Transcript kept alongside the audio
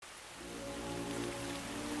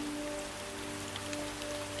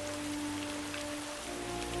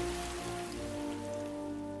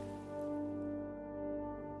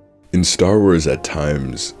In Star Wars, at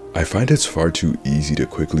times, I find it's far too easy to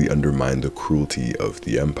quickly undermine the cruelty of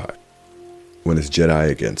the Empire. When it's Jedi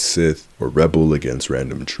against Sith, or Rebel against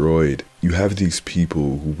random droid, you have these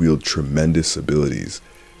people who wield tremendous abilities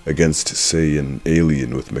against, say, an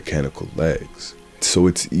alien with mechanical legs. So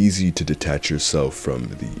it's easy to detach yourself from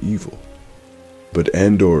the evil. But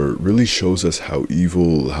Andor really shows us how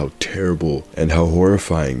evil, how terrible, and how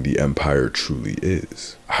horrifying the Empire truly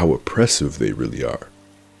is, how oppressive they really are,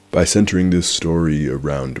 by centering this story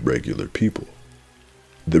around regular people.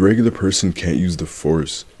 The regular person can't use the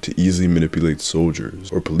Force to easily manipulate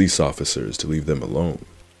soldiers or police officers to leave them alone.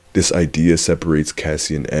 This idea separates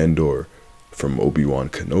Cassian Andor from Obi-Wan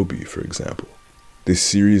Kenobi, for example. This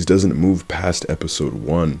series doesn't move past episode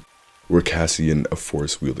 1, where Cassian a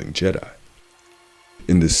Force-wielding Jedi.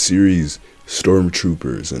 In this series,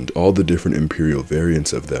 stormtroopers and all the different Imperial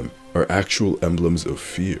variants of them are actual emblems of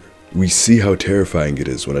fear. We see how terrifying it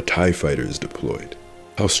is when a TIE fighter is deployed,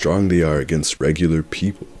 how strong they are against regular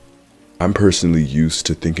people. I'm personally used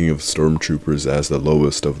to thinking of stormtroopers as the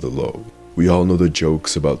lowest of the low. We all know the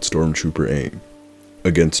jokes about stormtrooper aim.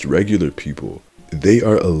 Against regular people, they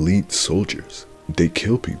are elite soldiers. They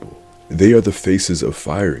kill people. They are the faces of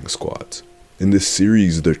firing squads. In this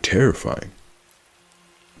series, they're terrifying.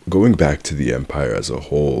 Going back to the Empire as a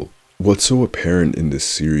whole, what's so apparent in this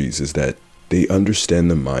series is that they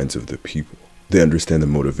understand the minds of the people. They understand the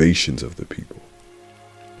motivations of the people.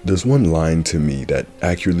 There's one line to me that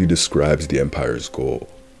accurately describes the Empire's goal.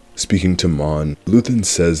 Speaking to Mon, Luthen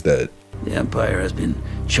says that the Empire has been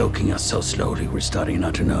choking us so slowly we're starting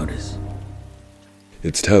not to notice.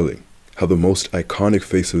 It's telling how the most iconic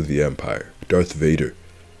face of the Empire, Darth Vader,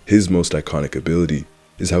 his most iconic ability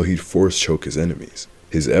is how he'd force choke his enemies.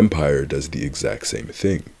 His Empire does the exact same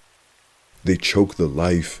thing. They choke the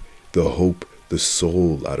life, the hope, the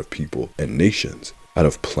soul out of people and nations, out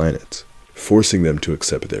of planets, forcing them to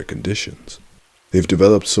accept their conditions. They've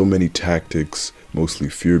developed so many tactics, mostly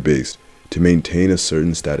fear-based, to maintain a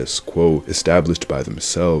certain status quo established by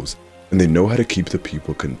themselves, and they know how to keep the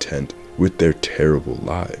people content with their terrible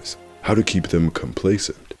lives, how to keep them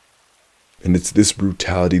complacent. And it's this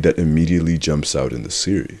brutality that immediately jumps out in the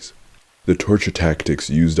series. The torture tactics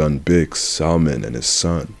used on Bix, Salman, and his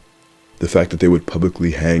son. The fact that they would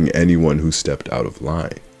publicly hang anyone who stepped out of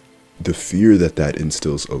line. The fear that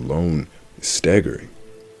instills alone is staggering.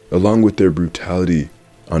 Along with their brutality,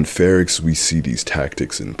 on Ferrix we see these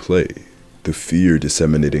tactics in play. The fear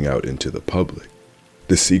disseminating out into the public.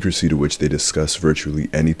 The secrecy to which they discuss virtually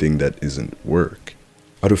anything that isn't work.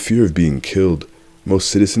 Out of fear of being killed,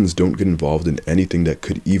 most citizens don't get involved in anything that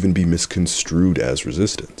could even be misconstrued as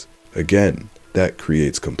resistance. Again, that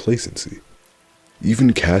creates complacency.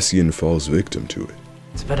 Even Cassian falls victim to it.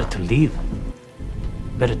 It's better to leave.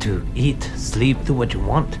 Better to eat, sleep, do what you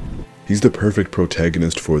want. He's the perfect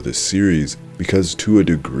protagonist for this series because to a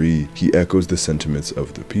degree, he echoes the sentiments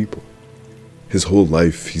of the people. His whole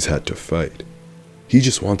life, he's had to fight. He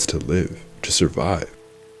just wants to live, to survive.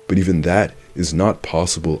 But even that is not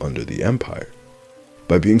possible under the Empire.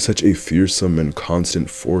 By being such a fearsome and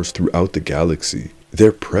constant force throughout the galaxy,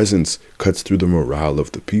 their presence cuts through the morale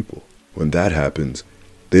of the people. When that happens,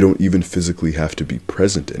 they don't even physically have to be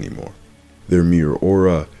present anymore. Their mere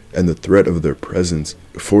aura and the threat of their presence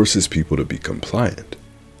forces people to be compliant.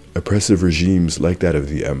 Oppressive regimes like that of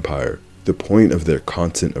the Empire, the point of their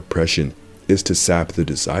constant oppression is to sap the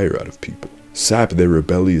desire out of people, sap their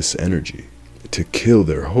rebellious energy, to kill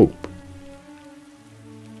their hope.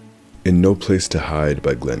 In No Place to Hide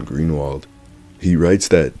by Glenn Greenwald, he writes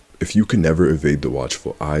that if you can never evade the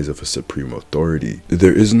watchful eyes of a supreme authority,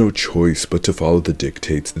 there is no choice but to follow the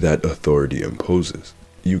dictates that authority imposes.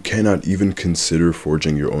 You cannot even consider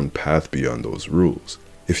forging your own path beyond those rules.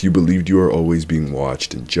 If you believed you are always being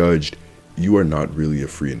watched and judged, you are not really a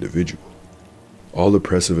free individual. All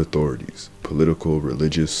oppressive authorities, political,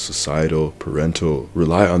 religious, societal, parental,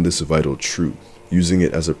 rely on this vital truth, using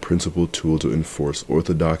it as a principal tool to enforce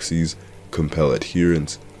orthodoxies, compel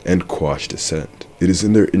adherence, and quash dissent. It is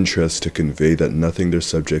in their interest to convey that nothing their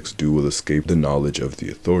subjects do will escape the knowledge of the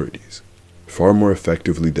authorities. Far more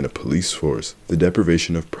effectively than a police force, the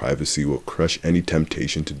deprivation of privacy will crush any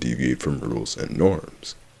temptation to deviate from rules and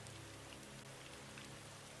norms.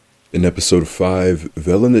 In episode 5,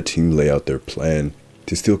 Vel and the team lay out their plan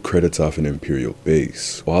to steal credits off an Imperial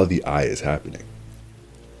base while the Eye is happening.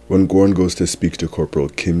 When Gorn goes to speak to Corporal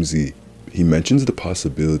Kimsey, he mentions the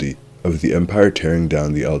possibility of the Empire tearing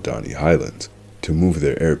down the Aldhani Highlands to move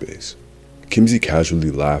their airbase. Kimsey casually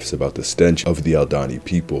laughs about the stench of the Aldhani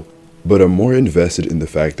people, but are more invested in the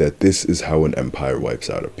fact that this is how an empire wipes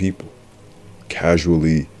out a people.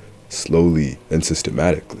 Casually, slowly, and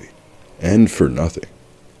systematically. and for nothing.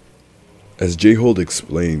 As J-Hold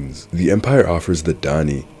explains, the Empire offers the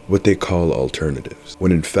Dani what they call alternatives,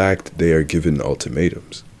 when in fact they are given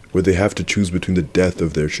ultimatums, where they have to choose between the death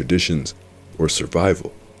of their traditions or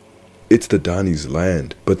survival. It's the Dani's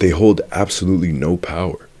land, but they hold absolutely no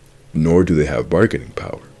power, nor do they have bargaining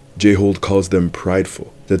power. J-Hold calls them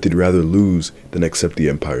prideful, that they'd rather lose than accept the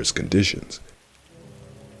Empire's conditions.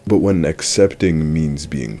 But when accepting means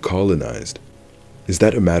being colonized, is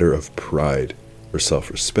that a matter of pride or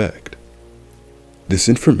self-respect? This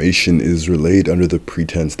information is relayed under the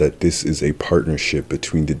pretense that this is a partnership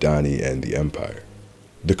between the Dani and the Empire.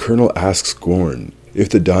 The Colonel asks Gorn if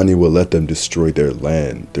the Dani will let them destroy their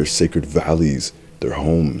land, their sacred valleys, their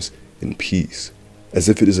homes, in peace, as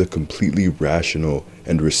if it is a completely rational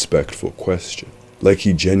and respectful question, like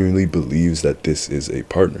he genuinely believes that this is a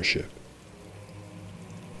partnership.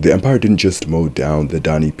 The Empire didn't just mow down the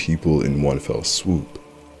Dani people in one fell swoop,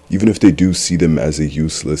 even if they do see them as a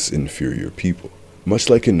useless, inferior people. Much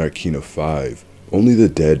like in Narkina 5, only the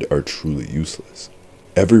dead are truly useless.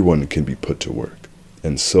 Everyone can be put to work.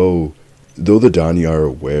 And so, though the Dani are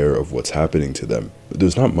aware of what's happening to them,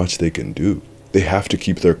 there's not much they can do. They have to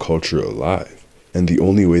keep their culture alive, and the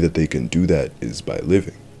only way that they can do that is by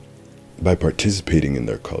living. By participating in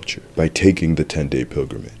their culture, by taking the 10-day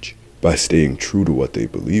pilgrimage, by staying true to what they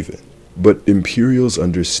believe in. But Imperials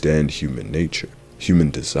understand human nature,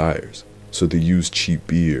 human desires, so they use cheap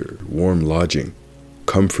beer, warm lodging,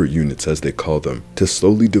 comfort units as they call them, to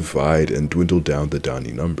slowly divide and dwindle down the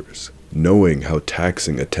Dani numbers, knowing how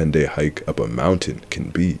taxing a 10-day hike up a mountain can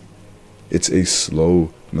be. It's a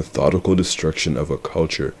slow, methodical destruction of a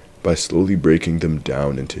culture by slowly breaking them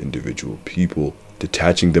down into individual people,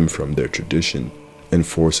 detaching them from their tradition, and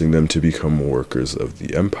forcing them to become workers of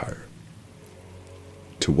the Empire.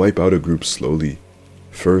 To wipe out a group slowly,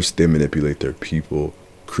 first they manipulate their people,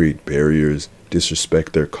 create barriers,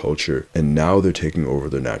 disrespect their culture, and now they're taking over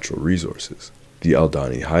their natural resources, the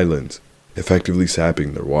Aldani Highlands, effectively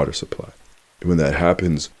sapping their water supply. And when that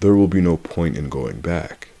happens, there will be no point in going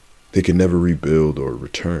back. They can never rebuild or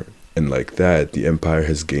return. And like that, the Empire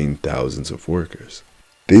has gained thousands of workers.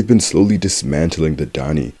 They've been slowly dismantling the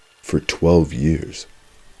Dani for 12 years,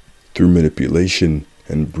 through manipulation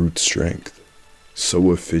and brute strength.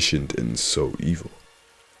 So efficient and so evil.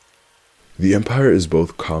 The Empire is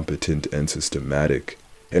both competent and systematic,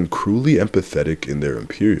 and cruelly empathetic in their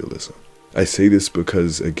imperialism. I say this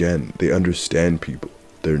because, again, they understand people,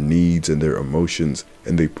 their needs and their emotions,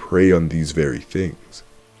 and they prey on these very things.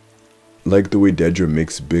 Like the way Dedra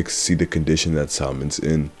makes Bix see the condition that Salmon's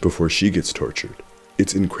in before she gets tortured.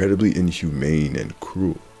 It's incredibly inhumane and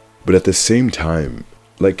cruel. But at the same time,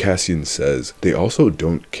 like Cassian says, they also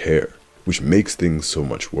don't care, which makes things so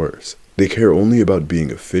much worse. They care only about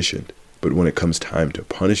being efficient, but when it comes time to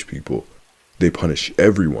punish people, they punish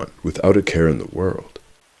everyone without a care in the world.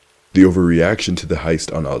 The overreaction to the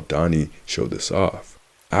heist on Aldani showed this off.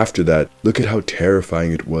 After that, look at how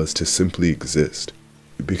terrifying it was to simply exist.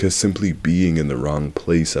 Because simply being in the wrong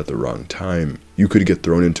place at the wrong time, you could get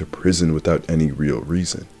thrown into prison without any real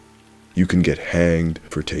reason. You can get hanged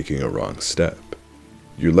for taking a wrong step.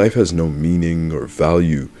 Your life has no meaning or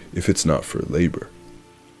value if it's not for labor.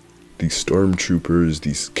 These stormtroopers,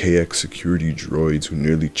 these KX security droids who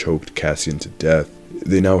nearly choked Cassian to death,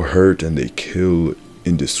 they now hurt and they kill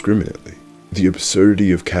indiscriminately. The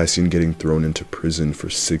absurdity of Cassian getting thrown into prison for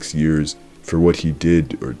 6 years for what he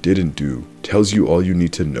did or didn't do tells you all you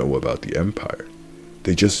need to know about the Empire.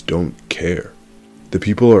 They just don't care. The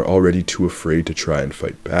people are already too afraid to try and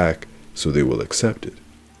fight back, so they will accept it.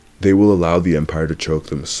 They will allow the Empire to choke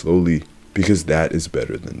them slowly because that is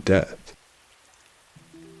better than death.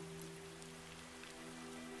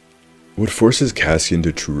 What forces Cassian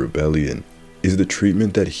to true rebellion is the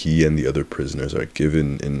treatment that he and the other prisoners are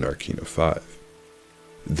given in Narkina 5.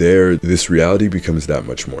 There, this reality becomes that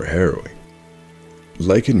much more harrowing.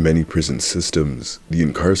 Like in many prison systems, the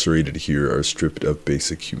incarcerated here are stripped of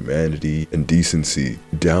basic humanity and decency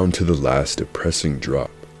down to the last depressing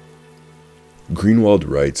drop. Greenwald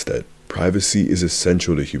writes that privacy is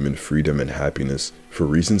essential to human freedom and happiness for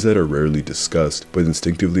reasons that are rarely discussed but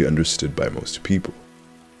instinctively understood by most people.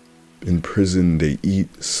 In prison, they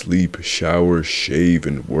eat, sleep, shower, shave,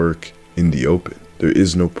 and work in the open. There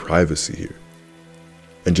is no privacy here.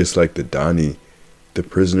 And just like the Dani, the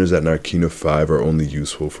prisoners at Narkina 5 are only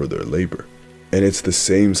useful for their labor. And it's the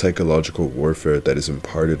same psychological warfare that is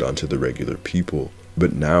imparted onto the regular people,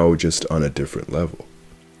 but now just on a different level.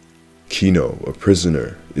 Kino, a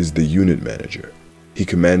prisoner, is the unit manager. He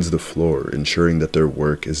commands the floor, ensuring that their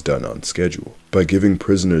work is done on schedule. By giving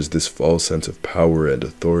prisoners this false sense of power and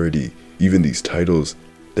authority, even these titles,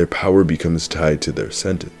 their power becomes tied to their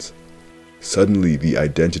sentence. Suddenly, the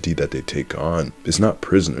identity that they take on is not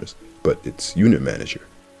prisoners, but it's unit manager.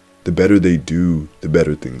 The better they do, the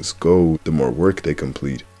better things go, the more work they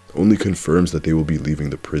complete, only confirms that they will be leaving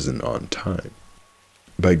the prison on time.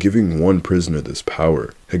 By giving one prisoner this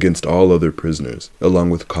power against all other prisoners,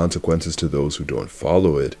 along with consequences to those who don't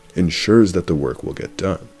follow it, ensures that the work will get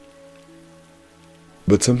done.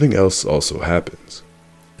 But something else also happens.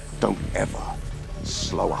 Don't ever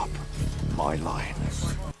slow up my line.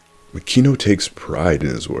 Makino takes pride in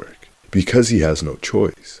his work because he has no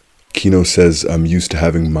choice. Kino says, "I'm used to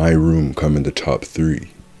having my room come in the top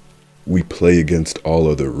 3. We play against all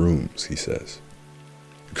other rooms," he says.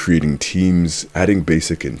 Creating teams, adding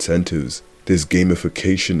basic incentives, this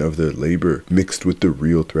gamification of their labor mixed with the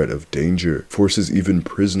real threat of danger forces even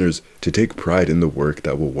prisoners to take pride in the work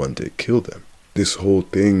that will one day kill them. This whole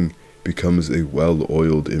thing becomes a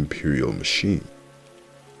well-oiled imperial machine.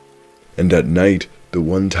 And at night, the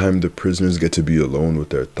one time the prisoners get to be alone with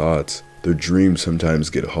their thoughts, their dreams sometimes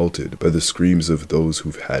get halted by the screams of those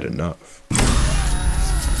who've had enough.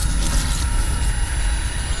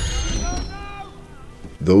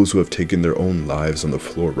 Those who have taken their own lives on the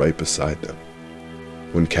floor right beside them.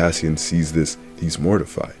 When Cassian sees this, he's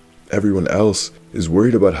mortified. Everyone else is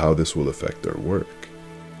worried about how this will affect their work.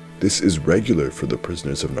 This is regular for the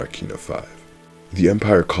prisoners of Narkina 5. The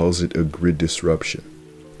Empire calls it a grid disruption.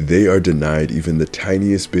 They are denied even the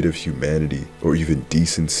tiniest bit of humanity or even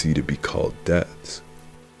decency to be called deaths.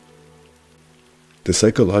 The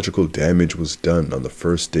psychological damage was done on the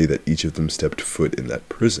first day that each of them stepped foot in that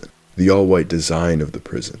prison. The all-white design of the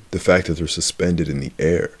prison, the fact that they're suspended in the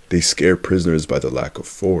air, they scare prisoners by the lack of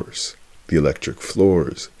force. The electric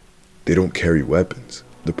floors, they don't carry weapons.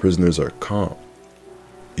 The prisoners are calm.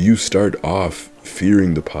 You start off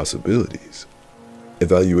fearing the possibilities.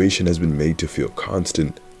 Evaluation has been made to feel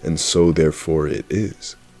constant, and so therefore it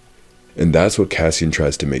is. And that's what Cassian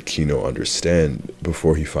tries to make Kino understand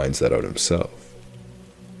before he finds that out himself.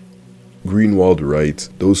 Greenwald writes,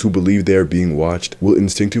 "Those who believe they are being watched will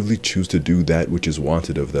instinctively choose to do that which is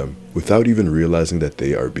wanted of them, without even realizing that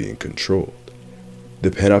they are being controlled.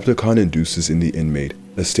 The panopticon induces in the inmate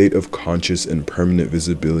a state of conscious and permanent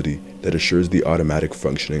visibility that assures the automatic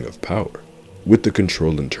functioning of power. With the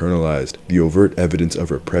control internalized, the overt evidence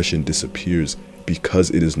of repression disappears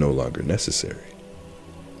because it is no longer necessary.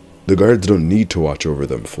 The guards don't need to watch over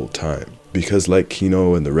them full time, because like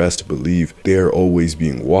Kino and the rest believe, they are always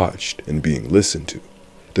being watched and being listened to.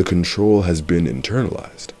 The control has been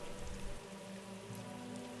internalized."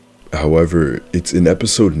 However, it's in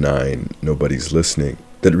episode 9, Nobody's Listening,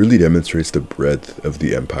 that really demonstrates the breadth of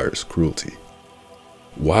the Empire's cruelty.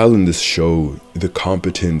 While in this show, the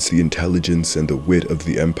competence, the intelligence, and the wit of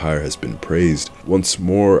the Empire has been praised, once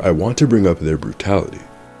more I want to bring up their brutality,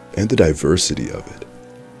 and the diversity of it.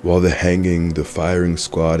 While the hanging, the firing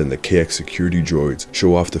squad, and the KX security droids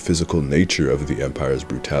show off the physical nature of the Empire's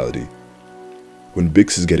brutality, when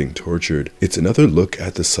Bix is getting tortured, it's another look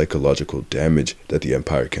at the psychological damage that the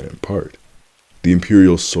Empire can impart. The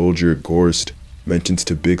Imperial soldier Gorst mentions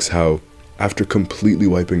to Bix how, after completely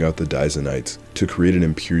wiping out the Dizonites to create an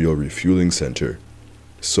Imperial refueling center,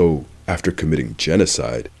 so after committing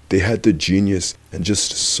genocide, they had the genius and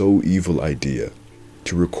just so evil idea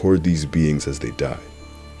to record these beings as they die.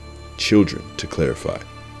 Children, to clarify,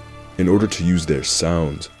 in order to use their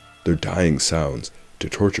sounds, their dying sounds, to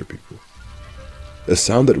torture people. A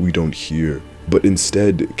sound that we don't hear, but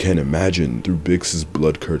instead can imagine through Bix's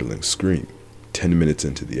blood-curdling scream, 10 minutes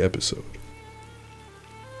into the episode.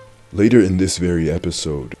 Later in this very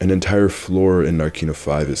episode, an entire floor in Narkina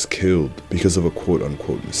 5 is killed because of a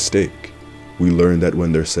quote-unquote mistake. We learn that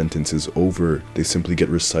when their sentence is over, they simply get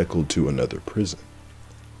recycled to another prison.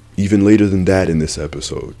 Even later than that in this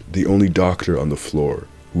episode, the only doctor on the floor,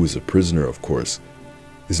 who is a prisoner of course,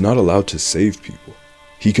 is not allowed to save people.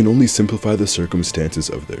 He can only simplify the circumstances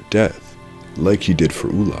of their death, like he did for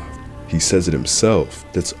Olaf. He says it himself,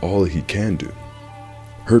 that's all he can do.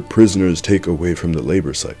 Hurt prisoners take away from the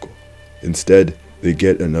labor cycle. Instead, they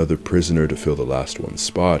get another prisoner to fill the last one's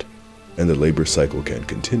spot, and the labor cycle can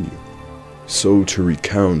continue. So to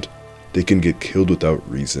recount, they can get killed without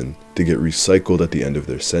reason, they get recycled at the end of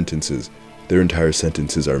their sentences, their entire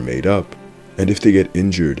sentences are made up, and if they get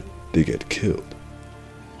injured, they get killed.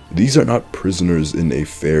 These are not prisoners in a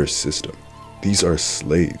fair system. These are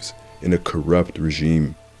slaves in a corrupt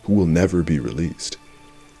regime who will never be released.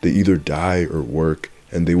 They either die or work,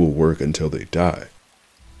 and they will work until they die,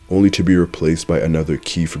 only to be replaced by another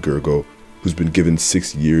Keith Gergo who's been given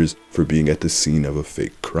 6 years for being at the scene of a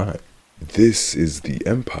fake crime. This is the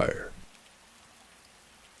Empire.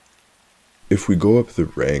 If we go up the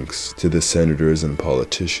ranks to the senators and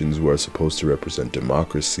politicians who are supposed to represent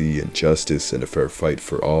democracy and justice and a fair fight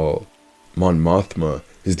for all, Mon Mothma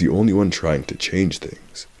is the only one trying to change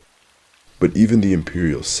things. But even the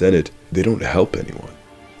Imperial Senate, they don't help anyone.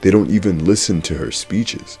 They don't even listen to her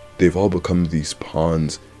speeches. They've all become these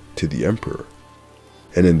pawns to the Emperor.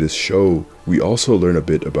 And in this show, we also learn a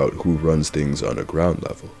bit about who runs things on a ground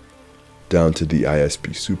level, down to the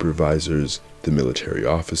ISB supervisors, the military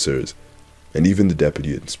officers, and even the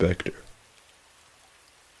deputy inspector.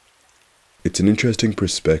 It's an interesting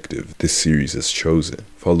perspective this series has chosen,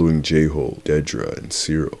 following J-Hole, Dedra, and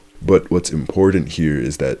Cyril. But what's important here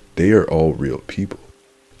is that they are all real people.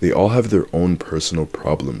 They all have their own personal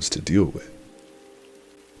problems to deal with.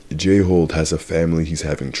 J-Hole has a family he's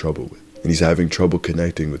having trouble with, and he's having trouble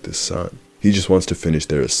connecting with his son. He just wants to finish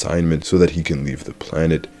their assignment so that he can leave the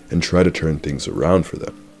planet and try to turn things around for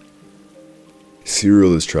them.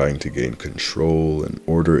 Cyril is trying to gain control and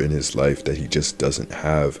order in his life that he just doesn't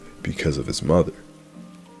have because of his mother.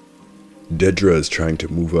 Dedra is trying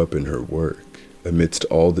to move up in her work amidst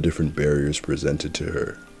all the different barriers presented to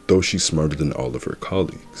her, though she's smarter than all of her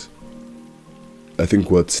colleagues. I think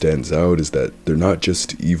what stands out is that they're not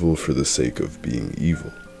just evil for the sake of being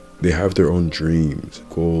evil. They have their own dreams,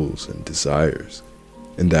 goals, and desires,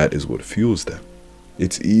 and that is what fuels them.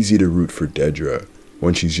 It's easy to root for Dedra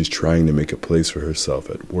when she's just trying to make a place for herself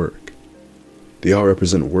at work. They all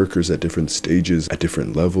represent workers at different stages, at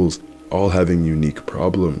different levels, all having unique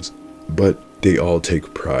problems, but they all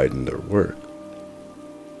take pride in their work.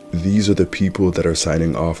 These are the people that are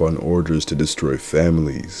signing off on orders to destroy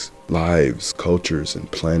families, lives, cultures,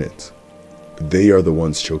 and planets. They are the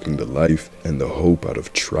ones choking the life and the hope out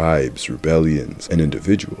of tribes, rebellions, and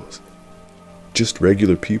individuals. Just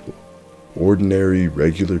regular people. Ordinary,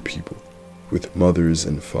 regular people. With mothers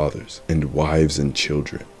and fathers, and wives and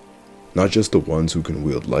children. Not just the ones who can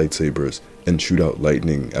wield lightsabers and shoot out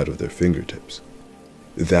lightning out of their fingertips.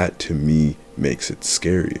 That, to me, makes it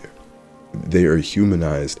scarier. They are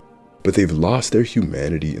humanized, but they've lost their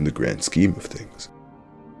humanity in the grand scheme of things.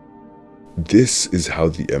 This is how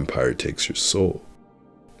the Empire takes your soul.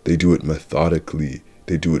 They do it methodically,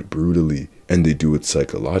 they do it brutally, and they do it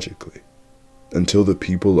psychologically. Until the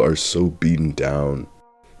people are so beaten down,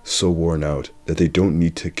 so worn out, that they don't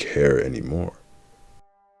need to care anymore.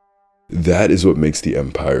 That is what makes the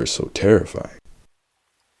Empire so terrifying.